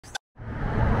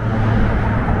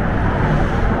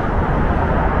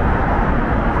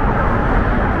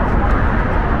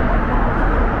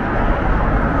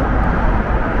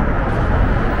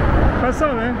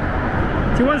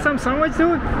You want some sandwich,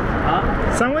 dude?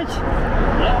 Huh? Sandwich?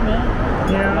 Yeah, man.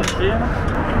 Yeah. Let's see him.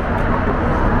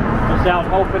 Is out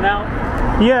helping out?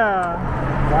 Yeah.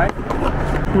 Right?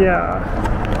 Yeah.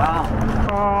 Wow.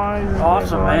 Oh,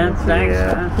 Awesome, man. Thanks,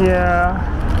 man.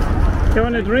 Yeah. You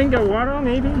want a drink of water,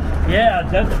 maybe? Yeah,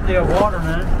 definitely a water,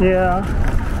 man. Yeah.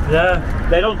 Yeah.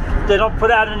 They don't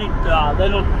put out any. They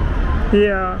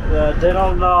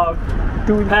don't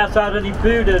pass out any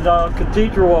food at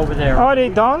Cathedral over there. Oh, they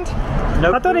don't?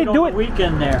 No I thought they food do on it the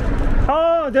weekend there.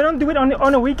 Oh, they don't do it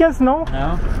on the weekends, no?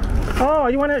 No. Oh,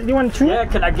 you want to treat? Yeah,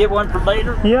 can I get one for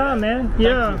later? Yeah, man.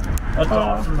 Yeah. That's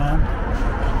awesome, man.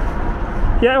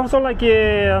 Yeah, also like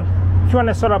if you want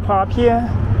to soda pop here.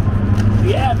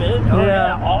 Yeah, man. Oh,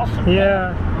 yeah. Awesome.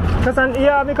 Yeah. Because I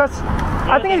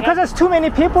think it's because there's too many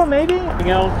people, maybe.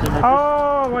 Else,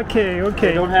 oh, okay.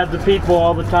 They don't have the people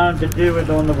all the time to do it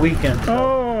on the weekend. So.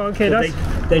 Oh, okay. So that's.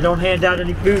 They don't hand out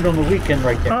any food on the weekend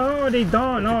right there. Oh, they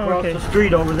don't. Oh, across okay. the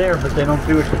street over there, but they don't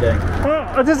do it today.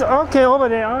 Oh, this okay over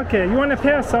there. Okay, you want a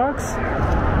pair of socks?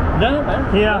 No,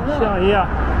 man. Yeah, no. Sure,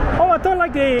 yeah. Oh, I thought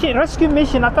like the rescue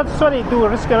mission. I thought that's what they do,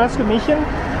 rescue mission.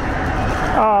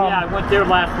 Yeah, I went there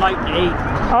last night and ate.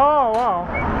 Oh, wow.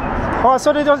 Oh,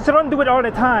 so they don't do it all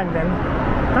the time then.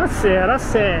 That's sad. That's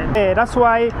sad. Yeah, that's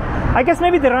why. I guess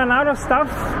maybe they run out of stuff.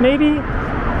 Maybe.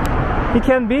 It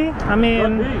can be. I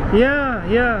mean, yeah.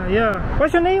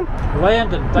 What's your name?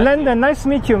 Landon. Landon. Nice to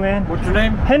meet you, man. What's your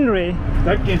name? Henry.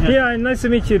 Thank you. Yeah, nice to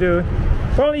meet you, dude.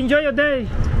 Well, enjoy your day.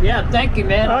 Yeah, thank you,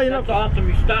 man. Oh, That's awesome.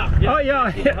 You stopped. Oh, yeah.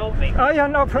 Help me. Oh, yeah,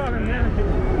 no problem, man.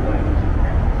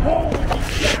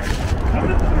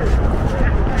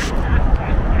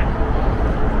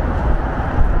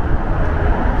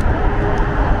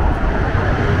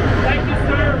 Thank you,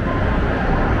 sir.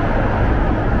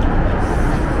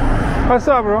 What's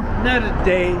up, bro? Another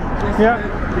day. Just Yeah.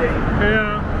 another day.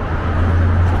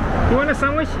 Yeah. You want a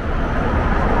sandwich?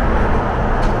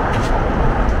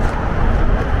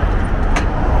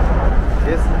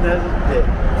 Just another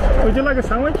day. Would you like a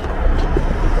sandwich?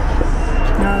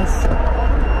 Yes.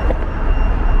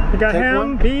 You got Take ham,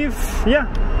 one? beef, yeah.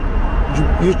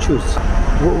 You choose.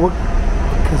 What?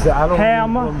 Because I don't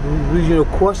Ham. lose your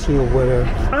question or whatever.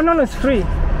 Oh, no, it's free.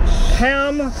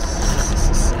 Ham.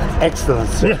 Excellent,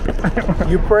 sir. Yeah.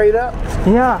 You prayed up?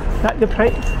 Yeah. That you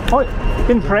pray. Oh, you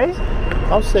can pray?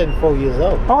 I'm 74 years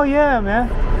old. Oh, yeah, man.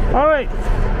 All right.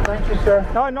 Thank you, sir.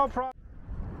 Oh, no problem.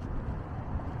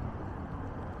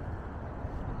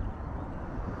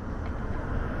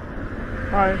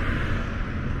 Hi.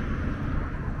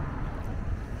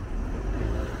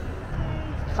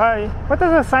 Hi. What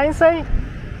does the sign say?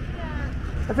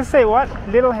 Does it say what?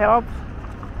 Little help.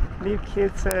 Leave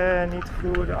kids need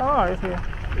food. Oh, okay.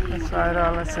 That's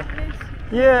right. Let's see.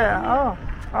 Yeah. Oh.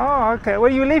 Oh, okay.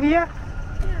 Well, you live here?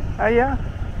 Oh, yeah.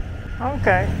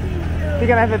 Okay. You're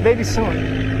gonna have a baby soon.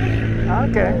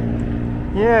 Okay.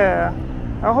 Yeah.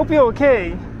 I hope you're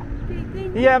okay.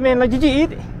 Yeah. I mean, like, did you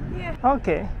eat? Yeah.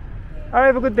 Okay. All right.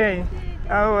 Have a good day.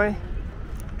 All right.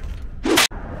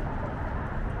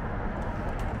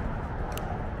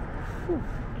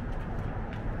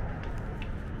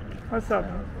 What's up?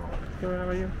 Good, how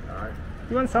are you? Alright.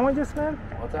 You want sandwiches, man?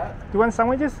 What's that? You want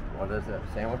sandwiches? What is it?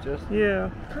 Sandwiches? Yeah.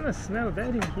 Kind of smell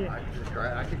bad in here. I could just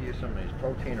try it. I could use some of these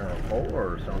protein or a cola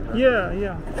or something. Yeah.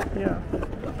 Yeah,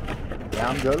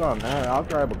 I'm good on that. I'll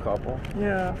grab a couple.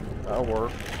 Yeah. That'll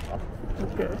work.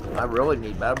 Okay. I really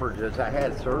need beverages. I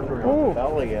had surgery on Oh. the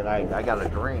belly and I got a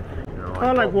drink. You know,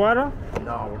 Oh, like water?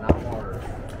 No, not water.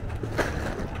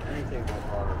 Anything but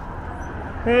water.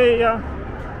 Hey, yeah.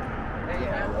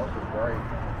 Yeah, this is great.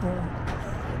 Yeah.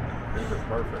 This is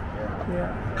perfect, yeah.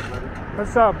 Yeah.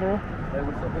 What's up, bro? Hey,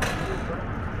 what's up with you?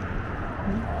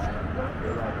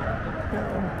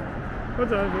 Yeah.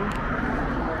 What's up, dude?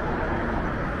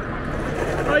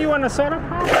 Oh, you want a soda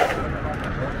pop?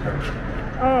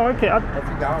 Oh, okay. If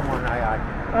you got one,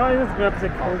 Oh, you just grab the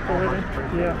Coke already.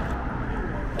 Yeah.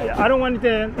 Yeah. I don't want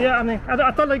it. Yeah. I mean,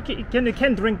 I thought like you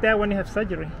can drink that when you have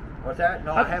surgery. What's that?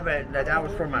 No, I haven't. That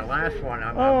was for my last one.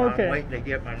 I'm okay. waiting to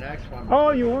get my next one. Oh,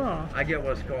 you are? I get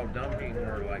what's called dumping,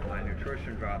 where like my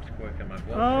nutrition drops quick and my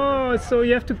blood Oh, so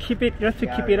you have to keep it. You have to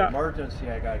keep it up.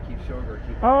 Emergency, I gotta keep sugar.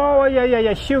 Oh,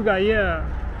 yeah. Sugar, yeah.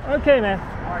 Okay, man.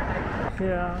 All right, thank you.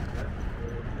 Yeah.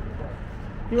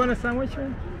 You want a sandwich,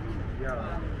 man?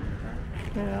 Yeah.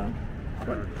 Yeah.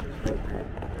 What?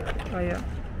 Oh, yeah.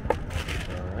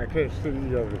 I can't see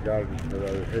you over the garden, but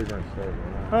I was here myself.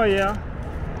 Oh, yeah.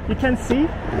 You can see?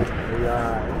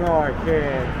 Yeah, no, I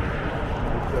can't.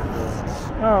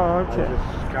 Oh, okay. I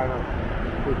just kind of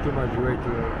put too much weight to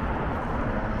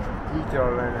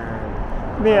detail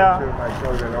and Yeah. to my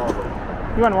shoulder over.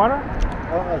 You want water?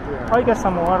 Oh, you get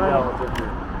some water. Yeah, thank you.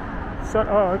 So,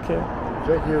 oh, okay.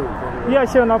 Thank you. Yeah,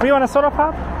 sure. No, you want a soda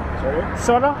pop? Sorry?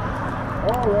 Soda?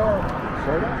 Oh, yeah.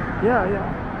 Soda? Yeah,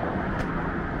 yeah.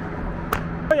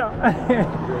 Oh, yeah.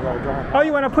 Yeah, Oh,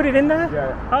 you want to put it in there?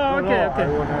 yeah. Oh, No, okay, no, okay.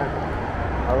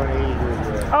 I wanna eat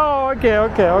it. Oh, okay,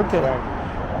 okay, okay.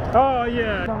 Yeah. Oh,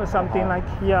 yeah. Or something like,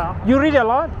 yeah. You read a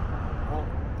lot?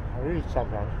 I read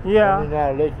sometimes. Yeah. I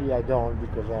mean, lately I don't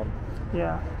because I'm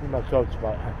Yeah. in my thoughts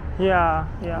about Yeah,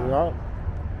 you yeah. know.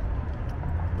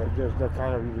 But there's that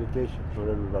kind of irritation for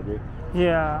everybody,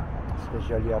 Yeah.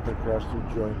 especially upper class to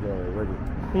join the wedding.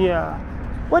 Yeah.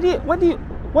 What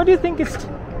do you think is,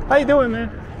 how you doing, man?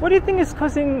 What do you think is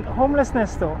causing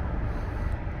homelessness though?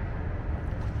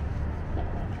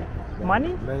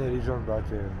 Money? Many reasons, but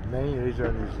main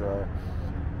reason is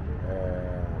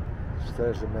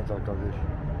stress and mental condition.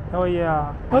 Oh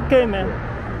yeah. Okay, man.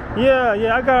 Yeah,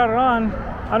 yeah, I gotta run.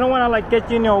 I don't wanna like get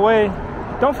you in your way.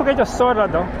 Don't forget your soda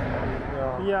though.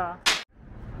 Yeah. Yeah.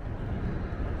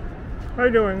 How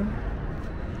you doing?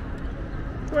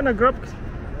 You wanna grab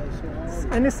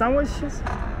any sandwiches?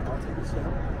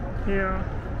 Yeah.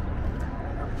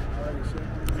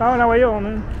 How are you,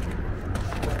 man?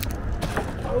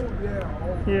 Oh yeah.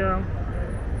 Yeah.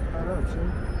 I know, sir.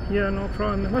 Yeah, no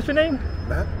problem. What's your name?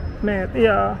 Matt, Matt.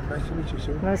 Yeah. nice to meet you,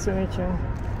 sir. Nice to meet you.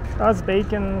 That's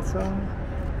bacon, so. I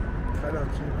know,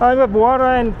 sir. I have water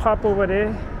and pop over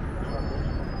there.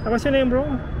 What's your name, bro?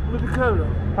 With the cola.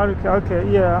 Okay,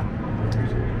 okay, yeah.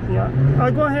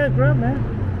 Yeah. Go ahead, grab, man.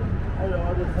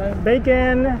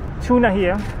 Bacon, tuna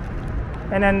here.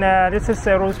 And then this is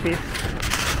roast beef.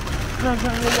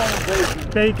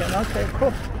 Bacon, okay,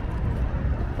 cool.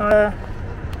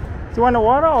 Do you want a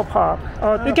water or pop?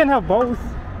 You can have both.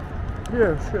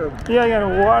 Yeah, sure. Yeah, you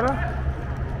got water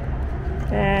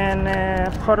and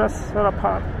pour a soda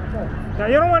pop. Yeah,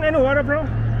 you don't want any water, bro?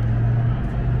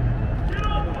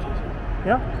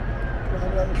 Yeah?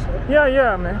 Yeah,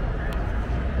 yeah, man.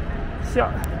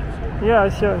 Sure. Yeah,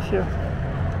 sure, sure.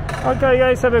 Okay,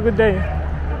 guys, have a good day.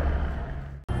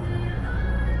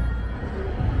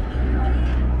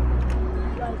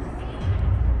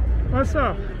 What's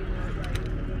up?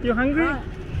 You hungry?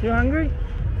 You hungry?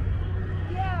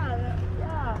 Yeah.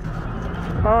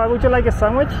 Would you like a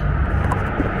sandwich?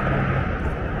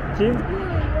 Jim?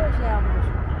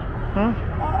 Huh?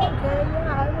 Oh, okay,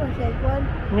 yeah, I will take one.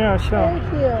 Yeah, sure.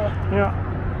 Thank you. Yeah.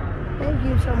 Thank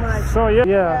you so much. So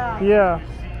yeah, yeah.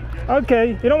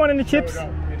 Okay. You don't want any chips? Oh,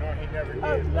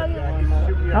 no,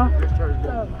 Huh?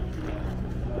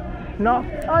 no. No?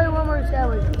 Oh, one more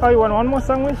sandwich. Oh, you want one more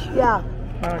sandwich? Yeah.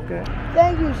 Okay.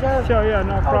 Thank you, sir. Sure, yeah,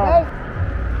 no Okay. problem.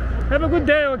 Have a good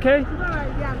day, okay? All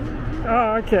right, yeah.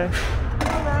 Oh, okay.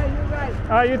 All right, you're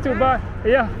right. You too, bye.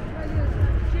 Yeah.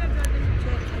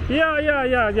 Yeah.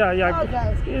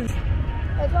 Okay. It's,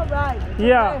 It's all right.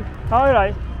 yeah. Okay. All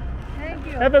right. Thank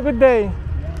you. Have a good day.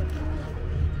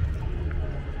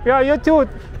 Yeah, you too.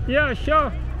 Yeah,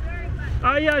 sure.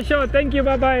 Yeah, sure. Thank you.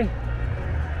 Bye-bye.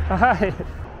 Bye.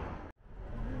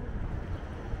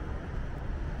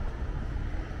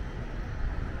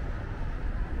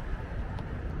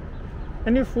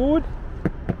 Any food?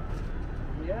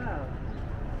 Yeah.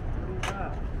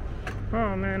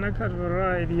 Oh man, I got a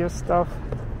variety of stuff.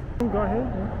 Go ahead.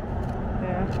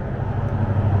 Yeah.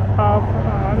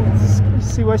 Let's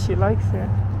see what she likes. Yeah.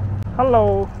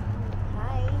 Hello.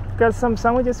 Hi. Got some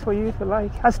sandwiches for you if you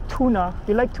like. That's tuna.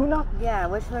 You like tuna? Yeah,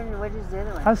 which one? What is the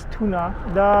other one? That's tuna.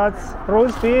 That's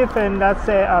roast beef and that's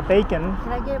bacon.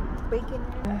 Can I get bacon?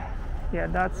 Yeah,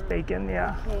 that's bacon.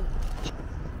 Yeah. Okay.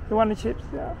 You want the chips?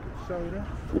 Yeah. Soda.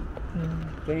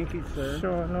 Thank you, sir.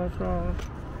 Sure, no problem.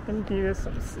 Let me give you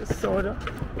some soda.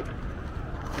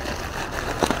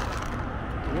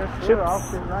 Yes, Chips. sir. I'll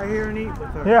sit right here and eat with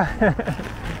her. Yeah.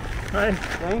 Right.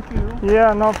 Thank you.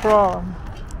 Yeah, no problem.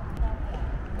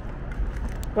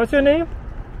 What's your name?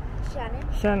 Shannon.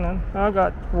 Shannon. I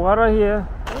got water here.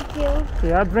 Thank you.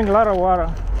 Yeah, I drink a lot of water.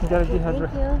 You gotta Okay, thank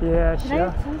dehydrate. you. Yeah, Can I sure.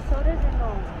 have 2 sodas or no?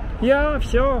 Yeah,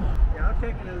 sure. Yeah, I'll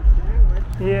take another sandwich.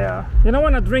 Yeah. You don't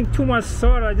want to drink too much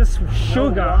soda, just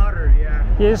sugar. No water, yeah.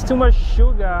 Yeah, it's too much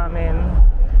sugar, I mean.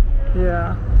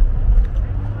 Yeah.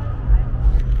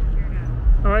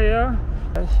 Oh, yeah?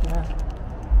 Yeah.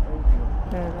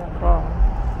 Yeah, no problem.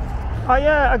 Oh,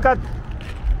 yeah,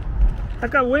 I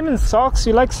got women's socks.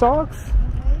 You like socks?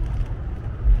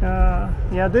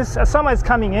 Yeah, this summer is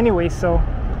coming anyway, so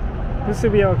this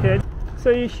will be okay. So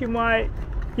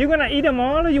you're gonna eat them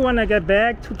all, or you wanna get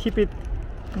back to keep it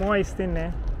moist in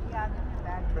there? Yeah, I'm in the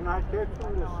back. Can I get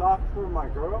some of the socks for my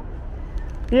girl?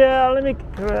 Yeah, let me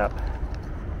grab.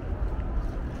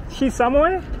 She's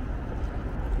somewhere?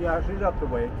 Yeah, she's up the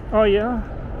way. Oh yeah.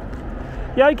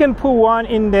 Yeah, you can put one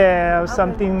in there or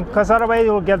something, because otherwise it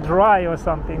will get dry or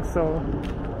something. So,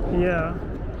 yeah.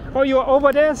 Oh, you're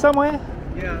over there somewhere?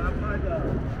 Yeah, I'm by the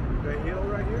hill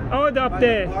right here. Oh, up By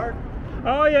there. the park.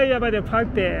 Oh, yeah, by the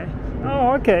park there.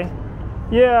 Oh, okay.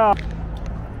 Yeah.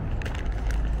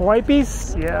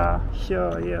 Wipes? Yeah,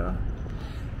 sure, yeah.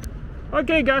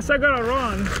 Okay, guys, I gotta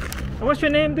run. What's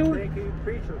your name, dude? Thank you,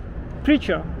 preacher.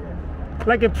 Preacher.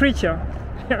 Like a preacher.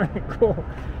 Cool.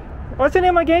 What's your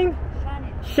name again?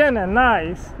 Shannon.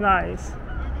 Nice, nice.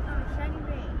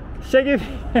 Shaggy.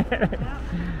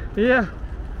 Yeah.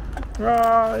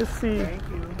 Oh, let's see. Thank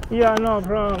you. Yeah, no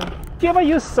problem. Do you ever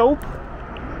use soap?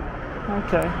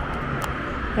 Okay.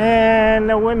 And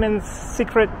the women's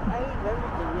secret.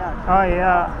 Oh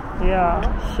yeah,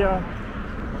 yeah, sure.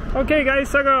 Okay,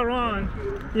 guys, I gotta run.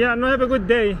 Yeah, no, have a good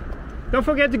day. Don't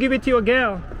forget to give it to your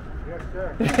girl. Yes,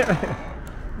 sir.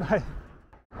 Bye.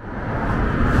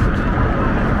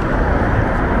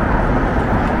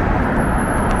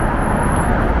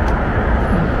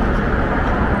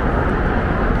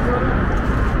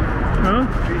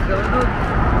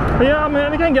 Huh? Yeah, I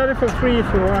mean, we can get it for free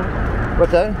if you want.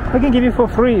 What's that? I can give you for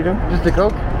free, though. Just a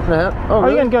Coke? Oh, Oh,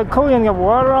 you can get Coke, you can get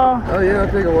water. Oh yeah,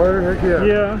 I'll take a water. Heck yeah.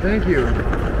 Yeah. Thank you.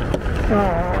 Oh,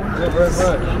 Yeah, very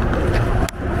much.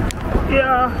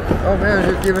 yeah. Oh man,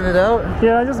 just giving it out?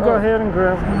 Yeah, just go ahead and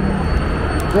grab.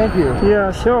 Thank you.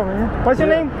 Yeah, sure, man. What's your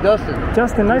name? Justin.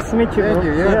 Justin, nice to meet you, bro. Thank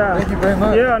you, yeah. Thank you very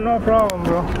much. Yeah, no problem,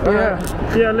 bro. Yeah.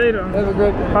 right. Yeah, later. Have a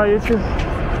great day. Bye, you too.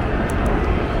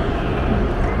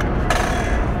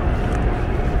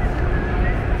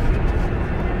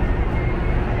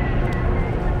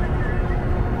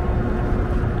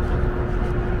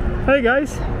 Hey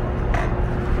guys,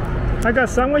 I got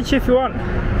sandwich if you want.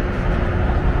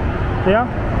 Yeah.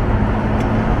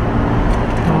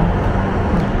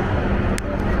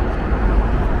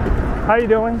 How you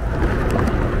doing?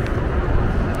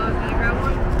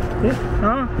 Yeah.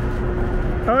 Huh?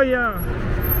 Oh yeah.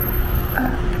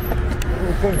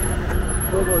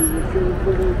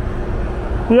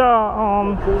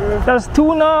 Yeah. There's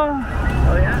tuna.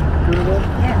 Oh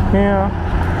yeah? Yeah.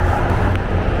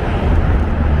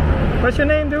 What's your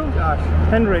name, dude? Josh.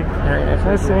 Henry.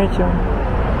 Nice to meet you.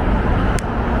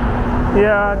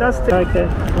 Yeah, that's the. Okay.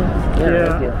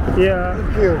 Yeah. Yeah.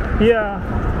 Thank you. Yeah.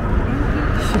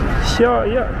 Sure.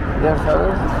 Yeah.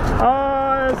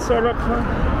 Oh, sort of.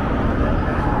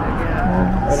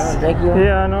 Thank you.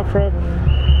 Yeah, no problem.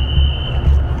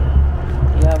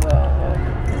 You have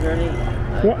is there any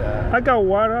What? I got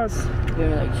waters. you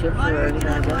have like chips or anything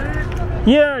like that?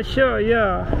 Yeah, sure.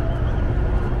 Yeah.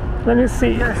 Let me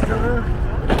see.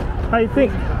 I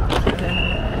think.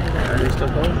 Are they still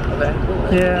going? Okay,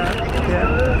 cool. Yeah.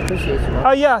 Yeah. Appreciate you.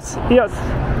 Oh yes. Yes.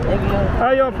 Thank you.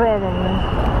 Oh, your problem.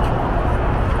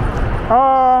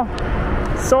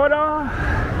 Soda.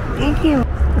 Thank you.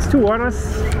 It's 2 waters.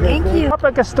 Thank you. Up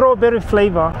like a strawberry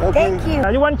flavor. Thank you.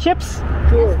 You want chips?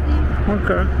 Sure.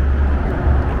 Okay.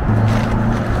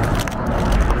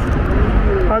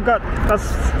 I got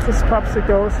this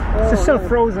popsicles. It's still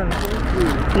frozen.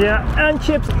 Yeah, and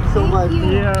chips. So much.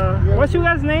 Yeah. What's your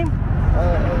guys' name?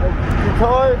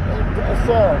 Guitar and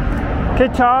Sarah.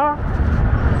 Guitar.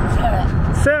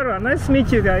 Sarah. Nice to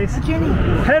meet you guys. What's your name?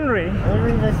 Henry.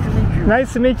 Henry, nice to meet you.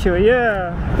 Nice to meet you.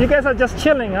 Yeah. You guys are just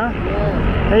chilling, huh?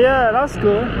 Yeah. Yeah, that's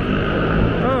good.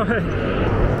 Oh, hey.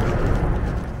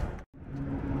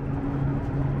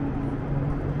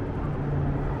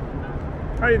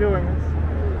 How you doing?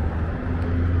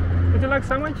 Would you like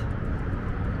sandwich?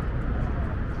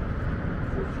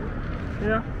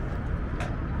 Yeah.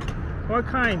 What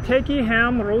kind? Turkey,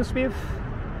 ham, roast beef?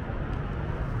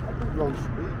 Roast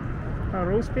beef.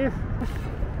 Roast beef.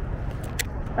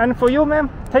 And for you, ma'am,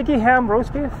 turkey, ham,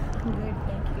 roast beef?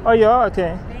 Oh, yeah,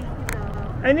 okay.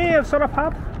 Any soda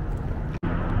pop?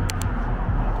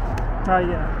 Oh,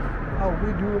 yeah. Oh,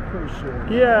 we do appreciate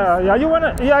it. Yeah, yeah. You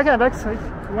wanna? Yeah, I can extra.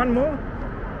 One more.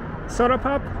 Soda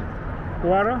pop,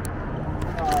 water.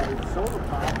 Soda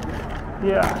pop.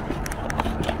 Yeah.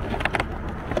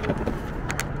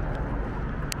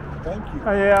 Thank you.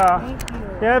 Oh, yeah. Thank you.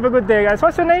 Yeah. Have a good day, guys.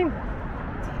 What's your name?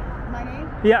 My name?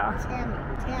 Yeah.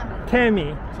 Tammy.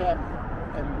 Tammy. Tammy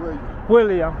and William.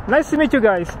 William. Nice to meet you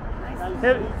guys.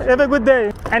 Have a good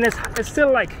day. And it's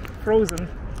still like frozen.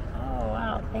 Oh,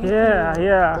 wow. Thank Yeah,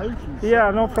 yeah. Thank you so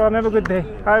Yeah, no problem. Have a good day.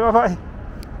 All right, bye-bye.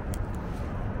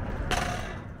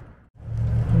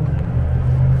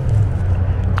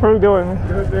 How are you doing?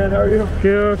 Good, man. How are you?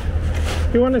 Good.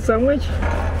 You want a sandwich?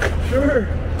 Sure.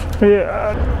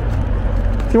 Yeah.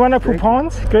 Do you want a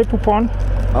poupons? Great poupon?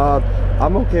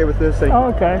 I'm okay with this. Thank you.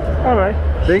 Oh, okay. All right.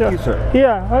 Thank Sure. you, sir.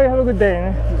 Yeah. All right, have a good day.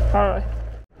 Man. All right.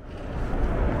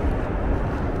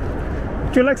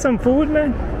 Would you like some food,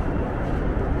 man?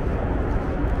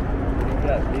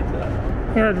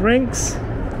 Yeah, drinks,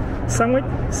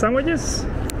 sandwiches.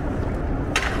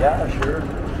 Yeah, sure.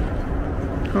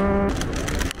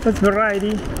 That's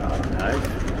variety.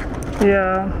 Nice.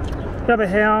 Yeah. You have a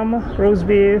ham, roast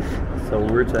beef. So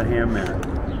where's the ham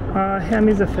at? Ham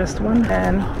is the first one,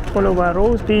 and followed by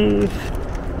roast beef.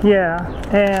 Yeah,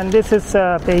 and this is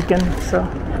bacon. So,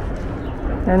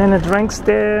 and then the drinks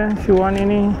there if you want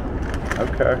any.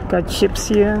 Okay. Got chips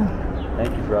here.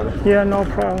 Thank you, brother. Yeah, no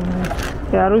problem.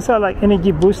 Yeah, those are like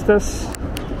energy boosters.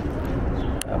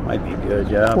 That might be good,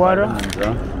 yeah. Water. Vitamins,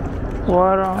 huh?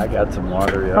 Water. I got some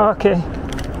water, yeah. Okay,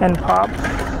 and pop.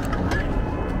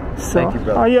 So, Thank you,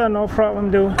 brother. oh yeah, no problem,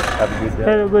 dude. Have a good day.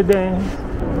 Have a good day.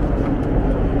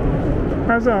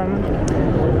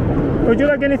 Awesome. Would you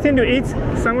like anything to eat?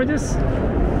 Sandwiches?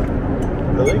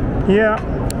 Really? Yeah.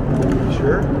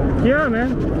 Sure. Yeah,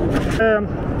 man.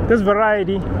 There's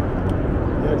variety.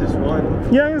 Yeah, just one.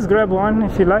 Yeah, just grab one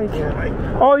if you like.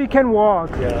 Yeah, Oh, you can walk.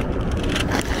 yeah.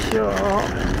 Sure.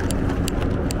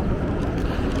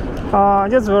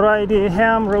 Just variety.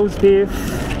 Ham, roast beef.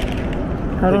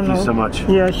 I don't know. Thank you so much.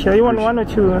 Yeah, sure. You want one or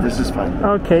two? This is fine.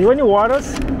 Okay. You want any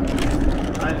waters? No,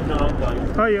 I'm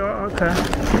fine. Oh, yeah. Okay.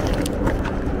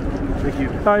 Thank you.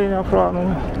 Oh, yeah, no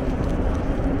problem.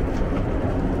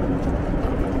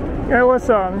 Yeah, what's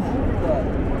up?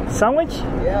 Sandwich?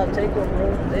 Yeah, I'll take one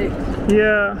rolled egg.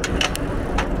 Yeah.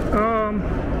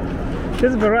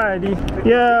 There's variety.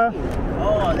 Yeah,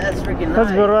 Oh, that's freaking that's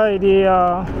nice. variety.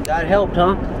 That helped,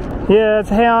 huh? Yeah, it's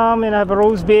ham and I have a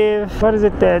roast beef. What is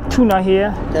it? Tuna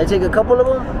here. Can I take a couple of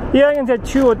them? Yeah, I can take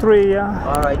 2 or 3. Yeah.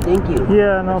 All right, thank you.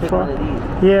 Yeah, no I'll take one problem.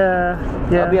 of these. Yeah,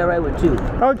 I'll be yeah. all right with 2.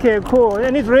 Okay, cool.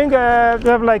 Any drink? We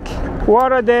have like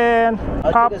water there, and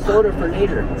I'll pop. take a soda for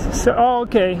later. So, oh,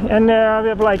 okay. And we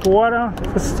have like water,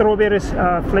 the strawberry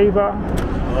flavor.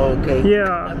 Okay. Yeah.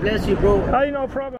 God bless you, bro. Oh, no problem.